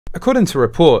According to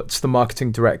reports, the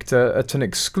marketing director at an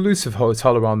exclusive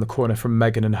hotel around the corner from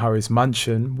Meghan and Harry's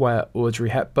mansion, where Audrey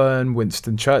Hepburn,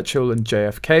 Winston Churchill and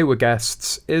JFK were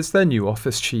guests, is their new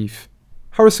office chief.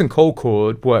 Harrison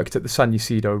Colcord worked at the San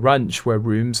Ysidro Ranch, where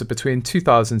rooms are between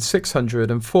 $2,600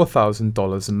 and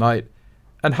 $4,000 a night,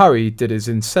 and Harry did his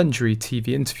incendiary TV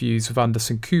interviews with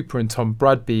Anderson Cooper and Tom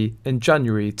Bradby in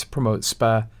January to promote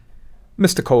Spare.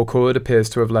 Mr. Colcord appears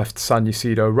to have left San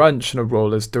Ysidro Ranch in a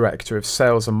role as Director of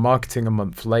Sales and Marketing a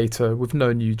month later, with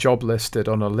no new job listed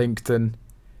on her LinkedIn.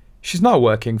 She's now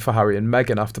working for Harry and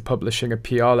Meghan after publishing a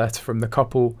PR letter from the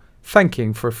couple,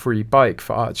 thanking for a free bike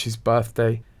for Archie's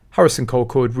birthday. Harrison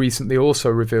Colcord recently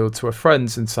also revealed to her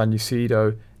friends in San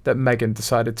Ysidro that Meghan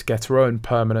decided to get her own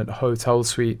permanent hotel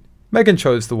suite. Meghan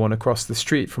chose the one across the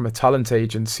street from a talent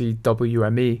agency,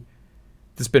 WME.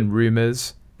 There's been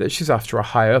rumours that she's after a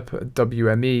high-up at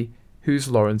WME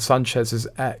who's Lauren Sanchez's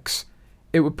ex.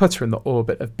 It would put her in the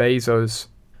orbit of Bezos.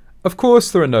 Of course,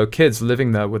 there are no kids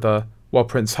living there with her. While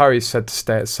Prince Harry's said to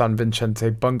stay at San Vicente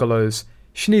bungalows,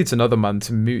 she needs another man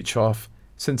to mooch off,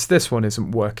 since this one isn't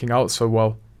working out so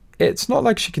well. It's not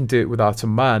like she can do it without a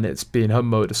man, it's been her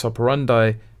modus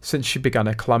operandi since she began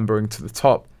her clambering to the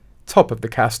top of the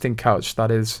casting couch,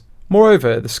 that is.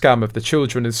 Moreover, the scam of the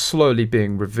children is slowly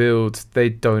being revealed. They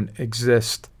don't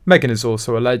exist. Meghan is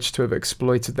also alleged to have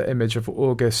exploited the image of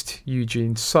August,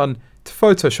 Eugene's son, to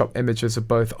Photoshop images of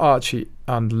both Archie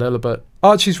and Lilibet.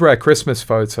 Archie's rare Christmas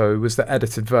photo was the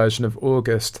edited version of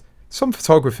August. Some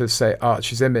photographers say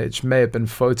Archie's image may have been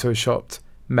photoshopped.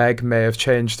 Meg may have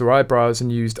changed her eyebrows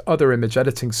and used other image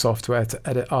editing software to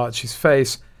edit Archie's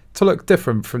face to look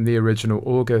different from the original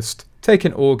August.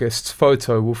 Taking August's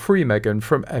photo will free Meghan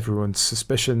from everyone's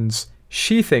suspicions.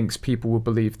 She thinks people will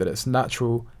believe that it's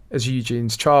natural, as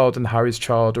Eugene's child and Harry's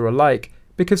child are alike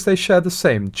because they share the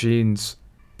same genes.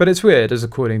 But it's weird, as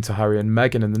according to Harry and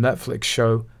Meghan in the Netflix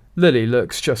show, Lily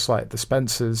looks just like the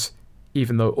Spencers,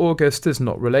 even though August is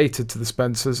not related to the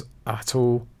Spencers at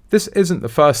all. This isn't the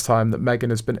first time that Meghan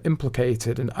has been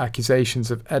implicated in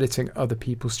accusations of editing other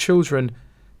people's children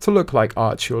to look like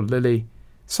Archie or Lily.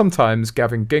 Sometimes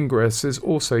Gavin Gingras is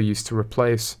also used to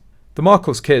replace. The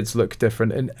Markles' kids look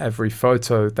different in every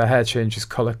photo, their hair changes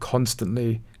colour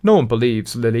constantly. No one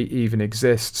believes Lily even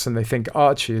exists and they think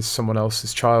Archie is someone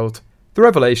else's child. The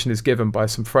revelation is given by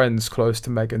some friends close to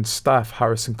Meghan's staff,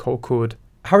 Harrison Colcord.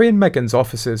 Harry and Meghan's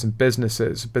offices and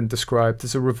businesses have been described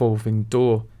as a revolving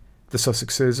door. The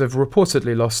Sussexes have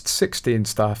reportedly lost 16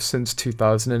 staff since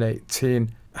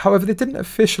 2018. However, they didn't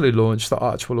officially launch the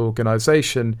Archwell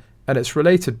organisation and its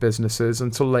related businesses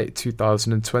until late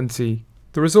 2020.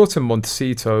 The resort in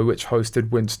Montecito, which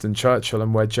hosted Winston Churchill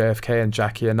and where JFK and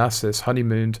Jackie Onassis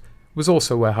honeymooned, was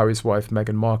also where Harry's wife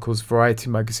Meghan Markle's Variety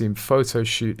magazine photo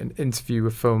shoot and interview were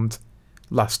filmed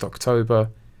last October,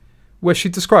 where she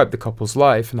described the couple's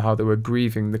life and how they were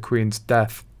grieving the Queen's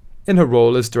death. In her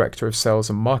role as Director of Sales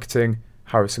and Marketing,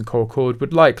 Harrison Colcord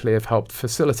would likely have helped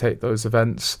facilitate those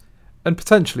events and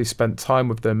potentially spent time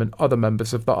with them and other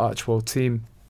members of the Archwell team.